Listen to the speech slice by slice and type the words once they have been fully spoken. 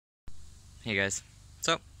Hey guys,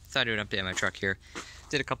 so thought I'd do an update on my truck here.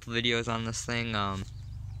 Did a couple videos on this thing,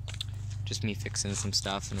 just me fixing some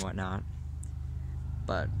stuff and whatnot.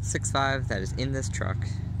 But 6.5 that is in this truck,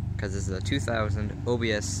 because this is a 2000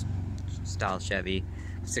 OBS style Chevy,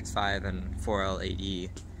 6.5 and 4L8E.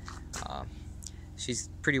 She's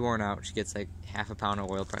pretty worn out. She gets like half a pound of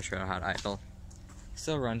oil pressure at a hot idle.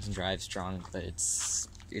 Still runs and drives strong, but it's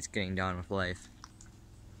getting done with life.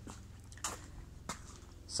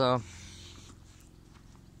 So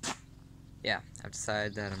yeah, I've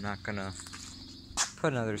decided that I'm not gonna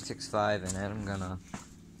put another 6.5 in it. I'm gonna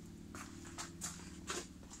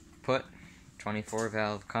put 24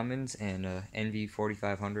 valve Cummins and a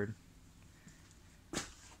NV4500.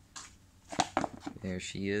 There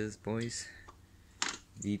she is, boys.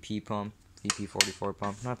 VP pump, VP44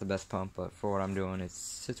 pump. Not the best pump, but for what I'm doing,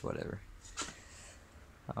 it's whatever.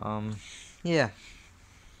 Yeah.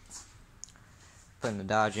 Putting the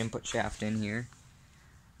Dodge input shaft in here.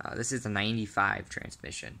 This is a 95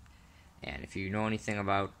 transmission, and if you know anything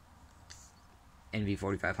about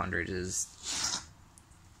NV4500, is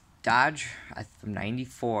Dodge from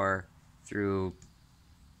 94 through,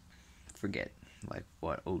 forget, like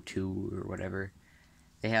what, 02 or whatever,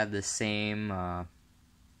 they had the same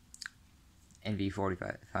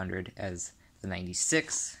NV4500 as the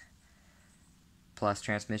 96 plus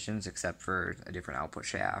transmissions, except for a different output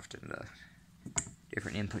shaft and a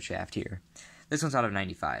different input shaft here. This one's out of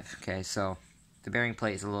 95, okay, so the bearing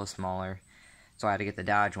plate is a little smaller, so I had to get the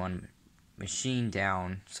Dodge one machined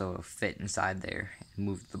down so it'll fit inside there and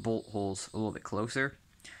move the bolt holes a little bit closer.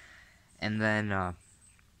 And then I'm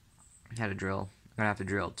gonna have to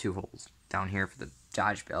drill 2 holes down here for the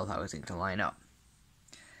Dodge bell housing to line up.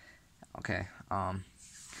 Okay,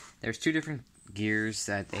 there's 2 different gears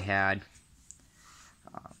that they had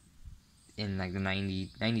in like the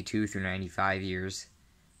 92 through 95 years.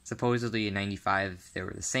 Supposedly in 95 they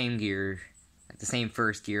were the same gear, like the same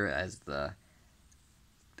first gear as the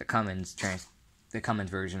Cummins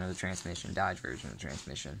version of the transmission, Dodge version of the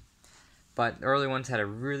transmission. But the early ones had a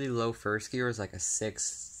really low first gear. It was like a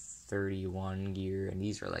 631 gear, and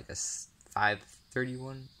these are like a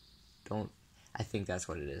 531. I think that's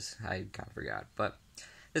what it is. I kind of forgot. But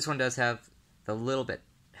this one does have the little bit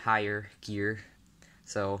higher gear,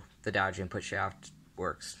 so the Dodge input shaft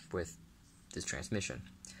works with this transmission.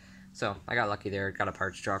 So I got lucky there. Got a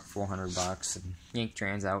parts truck, $400, and yanked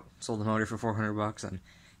trans out. Sold the motor for $400, and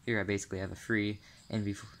here I basically have a free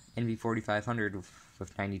NV4500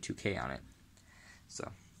 with 92K on it. So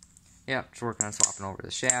yeah, just working on swapping over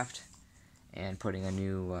the shaft and putting a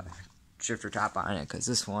new shifter top on it, because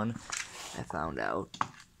this one I found out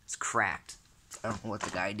it's cracked. I don't know what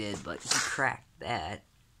the guy did, but he cracked that,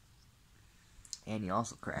 and he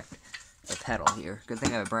also cracked the pedal here. Good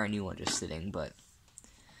thing I have a brand new one just sitting, but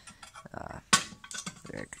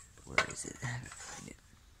where is it?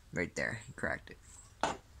 Right there, he cracked it.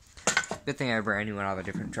 Good thing I have a brand new one. I have a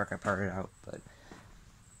different truck I parted out, but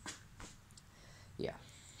yeah.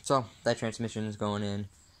 So that transmission is going in.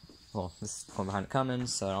 Well, this is going behind the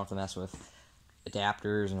Cummins, so I don't have to mess with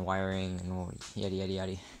adapters and wiring and yada yada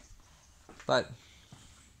yada. But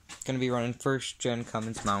gonna be running first gen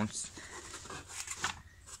Cummins mounts.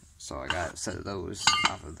 So I got a set of those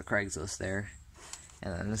off of the Craigslist there.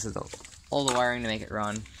 And then this is all the wiring to make it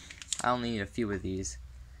run. I only need a few of these.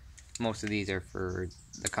 Most of these are for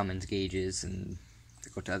the Cummins gauges and to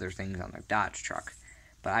go to other things on the Dodge truck.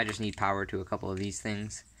 But I just need power to a couple of these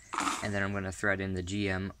things. And then I'm going to thread in the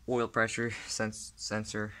GM oil pressure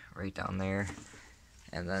sensor right down there.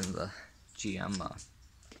 And then the GM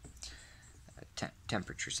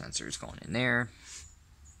temperature sensors going in there.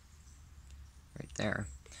 Right there.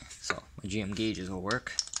 So my GM gauges will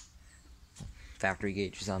work. Factory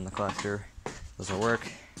gauges on the collector. Those will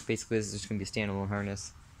work. Basically, this is just going to be a standalone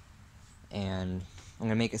harness. And I'm going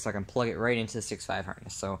to make it so I can plug it right into the 6.5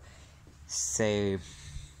 harness. So, say,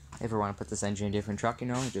 if I want to put this engine in a different truck,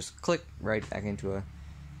 just click right back into a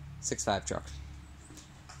 6.5 truck.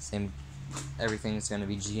 Same, everything's going to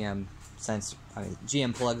be GM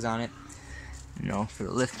plugs on it. For the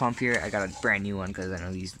lift pump here, I got a brand new one because I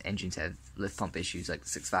know these engines have lift pump issues like the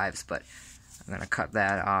 6.5s, but I'm going to cut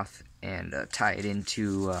that off and tie it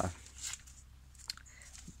into,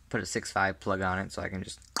 put a 6.5 plug on it so I can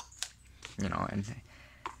just, and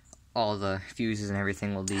all the fuses and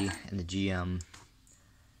everything will be in the GM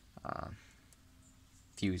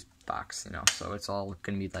fuse box, so it's all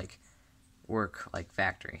going to be work like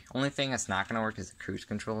factory. Only thing that's not going to work is the cruise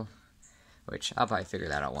control, which I'll probably figure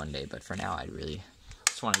that out one day, but for now I really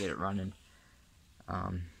just want to get it running.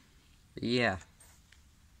 Yeah,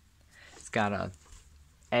 it's got a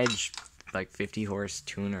edge like 50 horse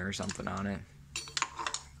tuner or something on it.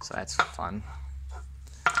 So that's fun.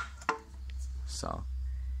 So,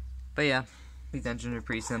 but yeah, these engines are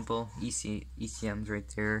pretty simple. ECM's right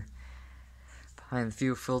there behind the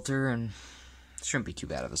fuel filter, and it shouldn't be too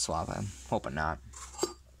bad of a swap. I'm hoping not.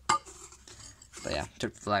 But yeah,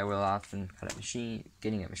 took the flywheel off and got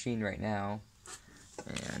getting it machined right now.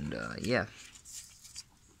 And yeah,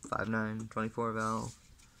 5.9 24 valve.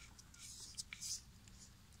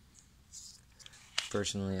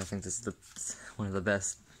 Personally, I think this is one of the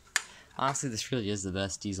best. Honestly, this really is the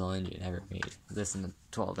best diesel engine ever made. This and the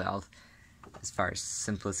 12 valve, as far as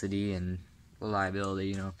simplicity and reliability.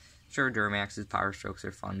 You know, sure, Duramax's power strokes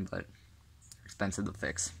are fun, but they're expensive to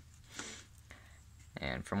fix.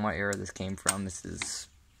 And from what era this came from, this is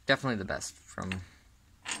definitely the best from.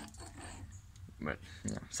 But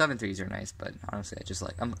you know, 7.3s are nice, but honestly, I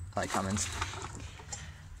like Cummins.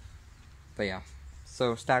 But yeah,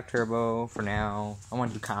 so stock turbo for now. I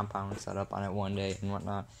want to do compound setup on it one day and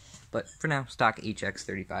whatnot. But for now, stock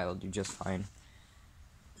HX35 will do just fine.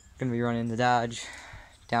 Gonna be running the Dodge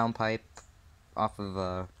downpipe off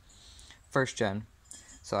of first gen,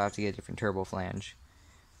 so I have to get a different turbo flange.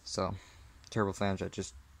 So turbo flange that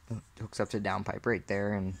just hooks up to the downpipe right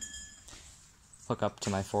there and hook up to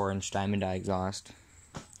my 4-inch diamond eye exhaust.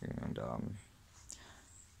 And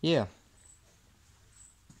yeah.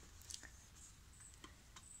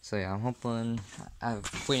 So yeah, I'm hoping, I'm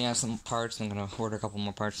waiting on some parts. I'm going to order a couple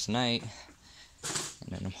more parts tonight. And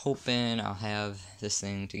then I'm hoping I'll have this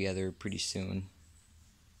thing together pretty soon.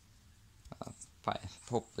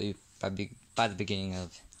 Hopefully by the beginning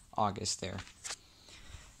of August there.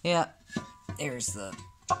 Yeah, there's the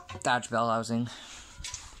Dodge bell housing.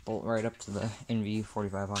 Bolt right up to the NV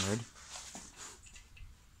 4500.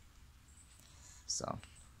 So,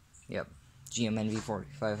 yep. GM NV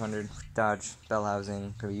 4500, Dodge bell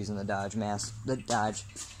housing. Gonna be using the Dodge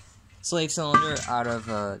slave cylinder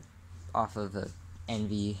off of the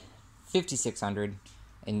NV 5600,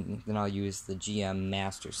 and then I'll use the GM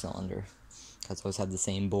master cylinder because those have the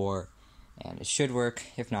same bore, and it should work.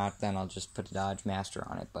 If not, then I'll just put a Dodge master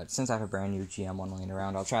on it. But since I have a brand new GM one laying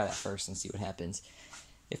around, I'll try that first and see what happens.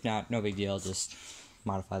 If not, no big deal. Just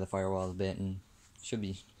modify the firewall a bit, and should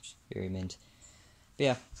be very mint. But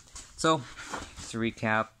yeah. So, to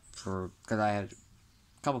recap, because I had a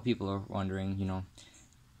couple people are wondering, you know,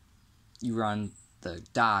 you run the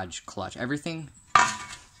Dodge clutch,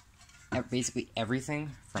 basically everything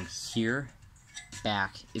from here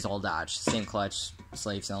back is all Dodge. Same clutch,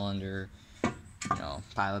 slave cylinder, you know,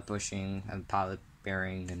 pilot bushing, and pilot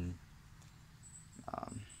bearing, and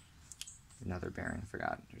another bearing, I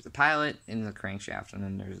forgot. There's the pilot in the crankshaft, and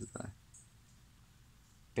then there's the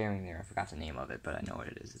bearing there. I forgot the name of it, but I know what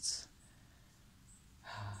it is. It's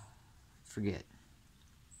forget.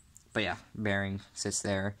 But yeah, bearing sits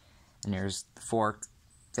there, and there's the fork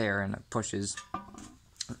there, and it pushes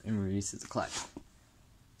and releases the clutch.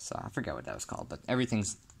 So I forget what that was called, but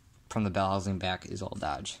everything's from the bell housing back is all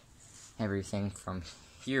Dodge. Everything from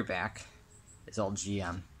here back is all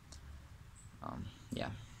GM. Yeah.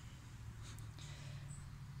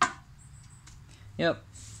 Yep.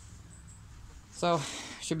 So,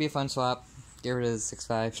 should be a fun swap. Get rid of the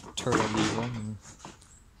 6.5 turbo diesel and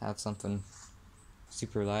have something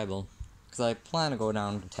super reliable. Because I plan to go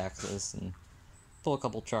down to Texas and pull a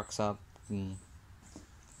couple trucks up and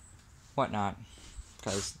whatnot.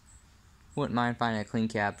 Because wouldn't mind finding a clean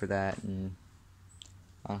cab for that, and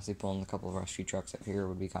honestly pulling a couple of rusty trucks up here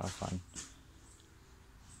would be kind of fun.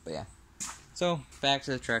 But yeah. So, back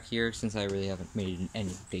to the truck here, since I really haven't made any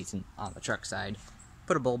updates on the truck side.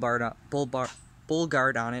 Put a bull guard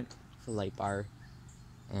on it, a light bar,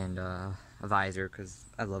 and a visor, because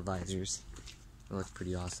I love visors. They look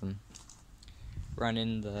pretty awesome.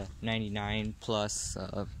 Running the 99 plus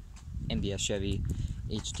OBS Chevy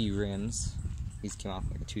HD rims. These came off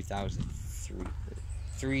like a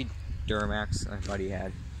 2003 Duramax my buddy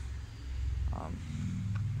had.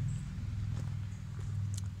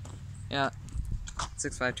 Yeah,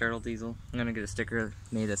 6.5 turtle diesel. I'm gonna get a sticker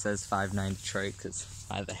made that says 5.9 Detroit, because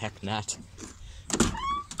why the heck not?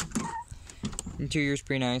 Interior's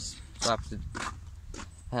pretty nice. Swapped it.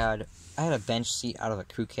 I had a bench seat out of a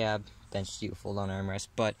crew cab, bench seat with fold-down armrest,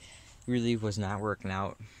 but it really was not working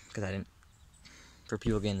out because I didn't, for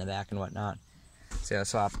people getting in the back and whatnot. So I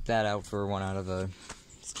swapped that out for one out of a,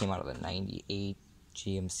 this came out of a 98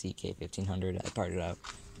 GMC K2500. I parted it out.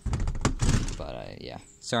 But yeah,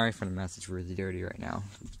 sorry for the mess. It's really dirty right now.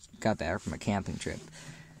 Got back from a camping trip.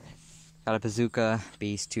 Got a bazooka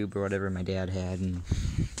base tube or whatever my dad had, and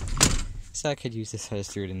so I could use this. I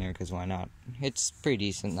just threw it in there because why not? It's pretty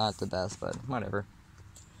decent, not the best, but whatever.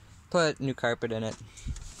 put new carpet in it,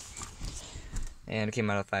 and it came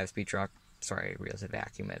out of a 5-speed truck. Sorry, I realized I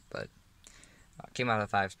vacuum it, but it came out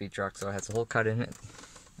of a 5-speed truck, so it has a whole cut in it.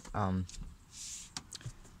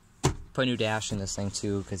 Put a new dash in this thing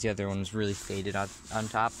too, because the other one was really faded on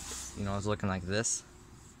top. You know, it was looking like this.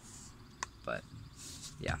 But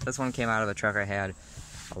yeah, this one came out of a truck I had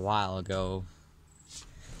a while ago.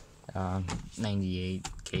 98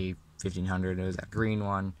 k2500. It was that green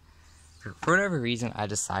one. For whatever reason, I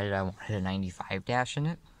decided I wanted a 95 dash in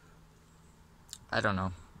it. I don't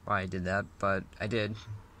know why I did that, but I did.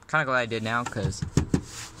 Kind of glad I did now, because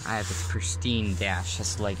I have this pristine dash,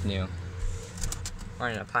 just like new.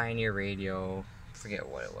 Running a Pioneer radio, forget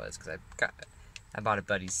what it was, because I bought a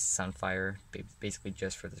buddy's Sunfire, basically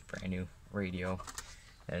just for this brand new radio,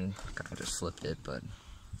 and kind of just flipped it, but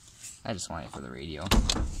I just wanted it for the radio.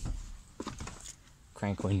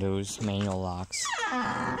 Crank windows, manual locks.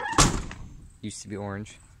 Used to be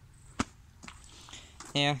orange.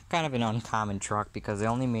 Yeah, kind of an uncommon truck, because they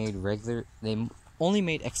only made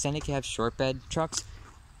extended cab short bed trucks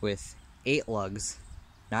with 8 lugs.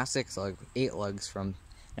 Not 6 lugs, 8 lugs from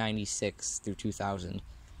 96 through 2000.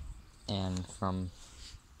 And from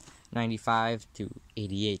 95 to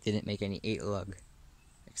 88, didn't make any 8 lug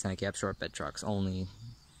extended cab short bed trucks. Only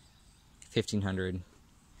 1500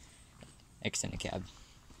 extended cab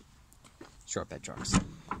short bed trucks.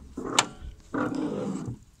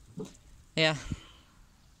 Yeah.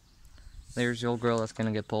 There's the old grill that's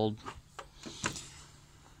gonna get pulled.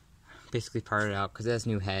 Basically parted out because it has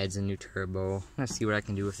new heads and new turbo. I'm gonna see what I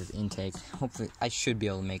can do with this intake. Hopefully, I should be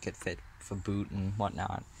able to make it fit for boot and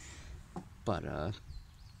whatnot. But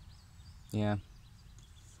yeah,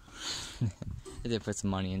 I did put some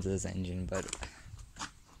money into this engine, but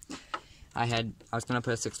I was gonna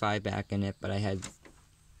put a 6.5 back in it, but I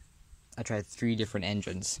tried 3 different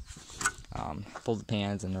engines. Pulled the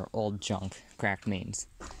pans and they're old junk, cracked mains.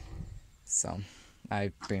 So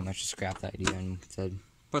I pretty much just scrapped the idea and said,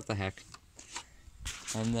 what the heck?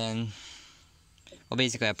 And then, well,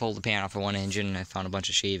 basically I pulled the pan off of one engine and I found a bunch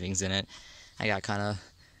of shavings in it. I got kind of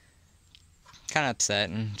upset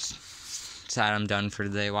and decided I'm done for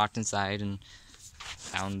the day. Walked inside and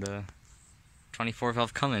found a 24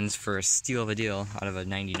 valve Cummins for a steal of a deal out of a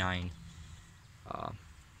 99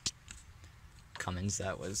 Cummins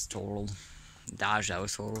that was totaled. Dodge that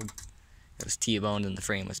was totaled. It was T-boned and the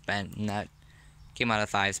frame was bent, and that came out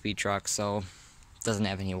of a 5-speed truck, so doesn't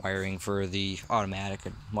have any wiring for the automatic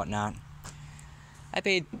and whatnot. I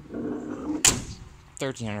paid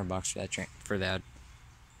 $1,300 for that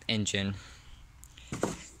engine,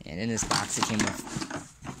 and in this box it came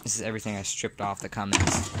with, this is everything I stripped off the Cummins.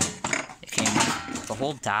 It came with the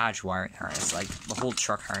whole Dodge wiring harness, like the whole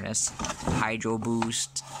truck harness, hydro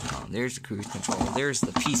boost, there's the cruise control, there's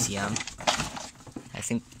the PCM, I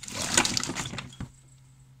think,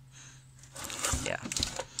 yeah,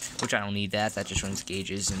 which I don't need that just runs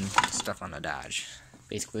gauges and stuff on the Dodge.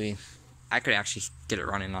 Basically, I could actually get it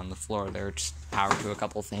running on the floor there, just power to a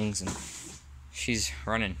couple things, and she's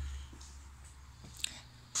running.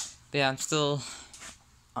 But yeah, I'm still,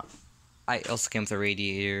 I also came with a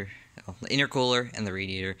radiator, the intercooler and the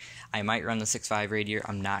radiator. I might run the 6.5 radiator,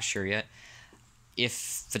 I'm not sure yet.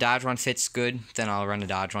 If the Dodge one fits good, then I'll run the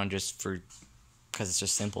Dodge one just because it's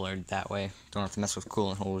just simpler that way. Don't have to mess with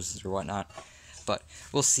coolant hoses or whatnot. But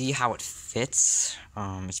we'll see how it fits.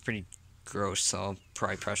 It's pretty gross, so I'll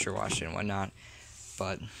probably pressure wash it and whatnot.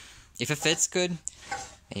 But if it fits good,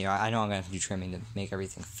 you know, I know I'm gonna have to do trimming to make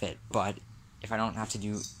everything fit. But if I don't have to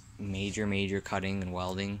do major cutting and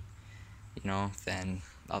welding, you know, then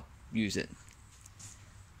I'll use it.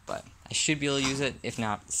 But I should be able to use it. If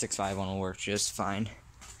not, the 6.5 one will work just fine.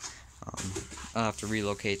 I'll have to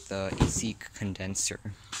relocate the AC condenser.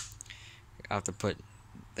 I'll have to put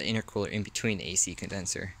the intercooler in between the AC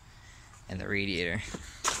condenser and the radiator.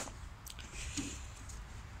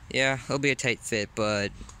 Yeah, it'll be a tight fit,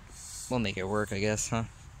 but we'll make it work, I guess, huh?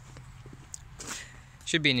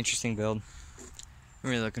 Should be an interesting build. I'm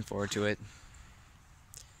really looking forward to it.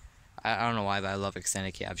 I don't know why, but I love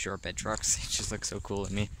extended cab short bed trucks. It just looks so cool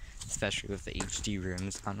to me, especially with the HD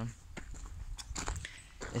rims on them.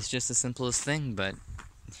 It's just the simplest thing, but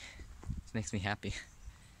it makes me happy.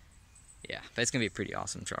 Yeah, but it's going to be a pretty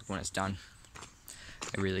awesome truck when it's done.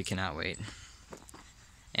 I really cannot wait.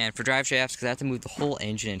 And for drive shafts, because I have to move the whole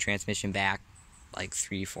engine and transmission back like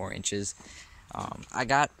 3-4 inches, I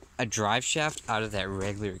got a drive shaft out of that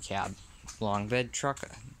regular cab long bed truck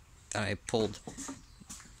that I pulled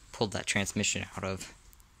that transmission out of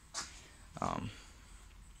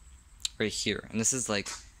right here. And this is like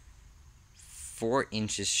 4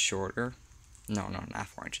 inches shorter. No, not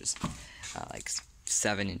 4 inches. Like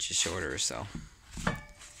 7 inches shorter or so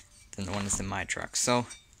than the one that's in my truck. So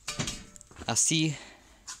I'll see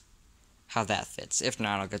how that fits. If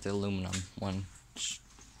not, I'll get the aluminum one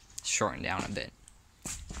shortened down a bit.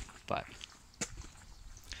 But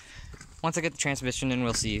once I get the transmission in,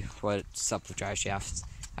 we'll see what's up with drive shafts.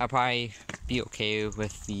 I'll probably be okay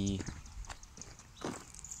with the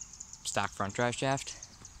stock front drive shaft,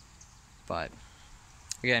 but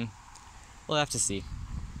again, we'll have to see.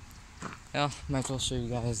 Well, might as well show you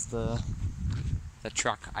guys the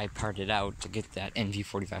truck I parted out to get that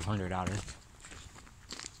NV4500 out of.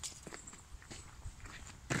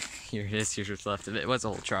 Here it is, here's what's left of it. It was a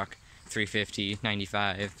whole truck. 350,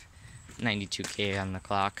 95, 92K on the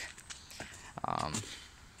clock.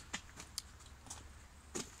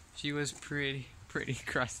 She was pretty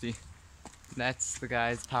crusty. That's the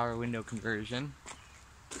guy's power window conversion.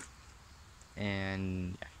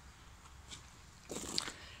 And yeah.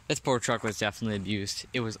 This poor truck was definitely abused.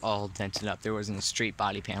 It was all dented up. There wasn't a straight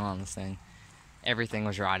body panel on this thing. Everything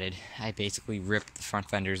was rotted. I basically ripped the front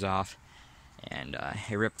fenders off, and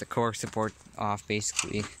I ripped the core support off,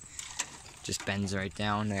 basically. Just bends right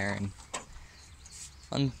down there,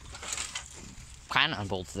 and kind of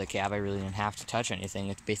unbolted the cab. I really didn't have to touch anything.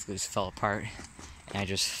 It basically just fell apart, and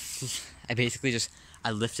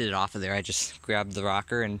I lifted it off of there. I just grabbed the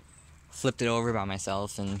rocker and flipped it over by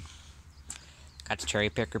myself, and got the cherry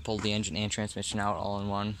picker, pulled the engine and transmission out all in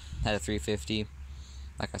one. Had a 350.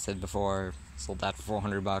 Like I said before, sold that for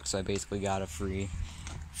 $400, so I basically got a free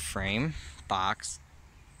frame, box,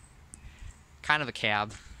 kind of a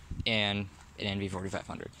cab, and an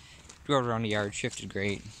NV4500. Drove around the yard, shifted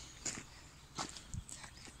great.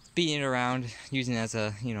 Beating it around, using it as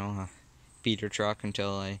a, a beater truck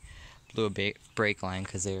until I blew a brake line,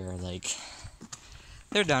 because they're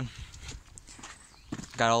done.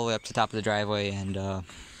 Got all the way up to the top of the driveway and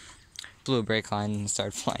blew a brake line and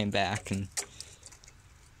started flying back, and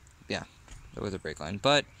yeah, there was a brake line.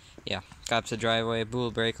 But yeah, got up to the driveway, blew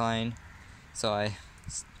a brake line, so I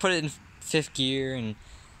put it in 5th gear and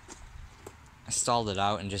I stalled it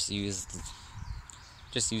out and just used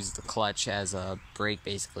the clutch as a brake,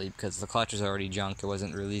 basically, because the clutch was already junk. It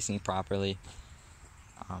wasn't releasing properly,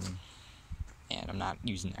 and I'm not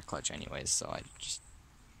using that clutch anyways, so I just,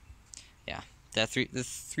 yeah. The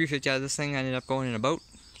 350 out of this thing ended up going in a boat,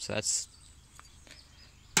 so that's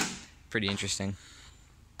pretty interesting.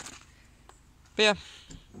 But yeah,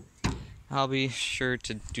 I'll be sure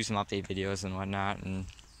to do some update videos and whatnot, and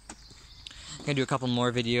I'm gonna do a couple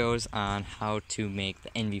more videos on how to make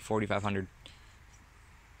the NV4500,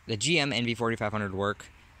 the GM NV4500 work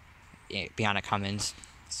beyond a Cummins.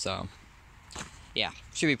 So yeah,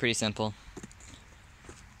 should be pretty simple.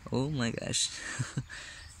 Oh my gosh,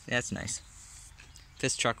 that's nice.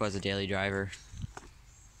 This truck was a daily driver.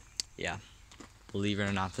 Yeah, believe it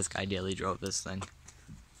or not, this guy daily drove this thing.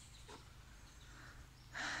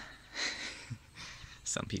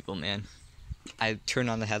 Some people, man. I turned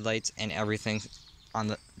on the headlights and everything on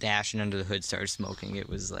the dash and under the hood started smoking. It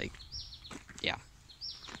was like, yeah,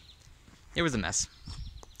 it was a mess.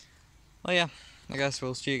 Well, yeah, I guess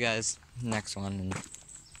we'll see you guys next one,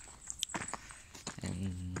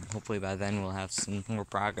 and hopefully by then we'll have some more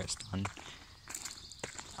progress done.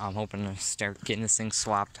 I'm hoping to start getting this thing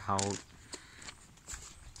swapped out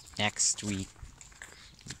next week,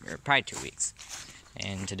 or probably 2 weeks.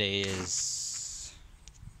 And today is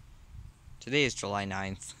July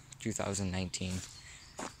 9th, 2019.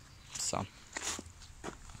 So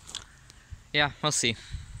yeah, we'll see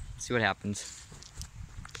what happens.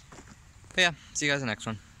 But yeah, see you guys in the next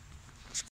one.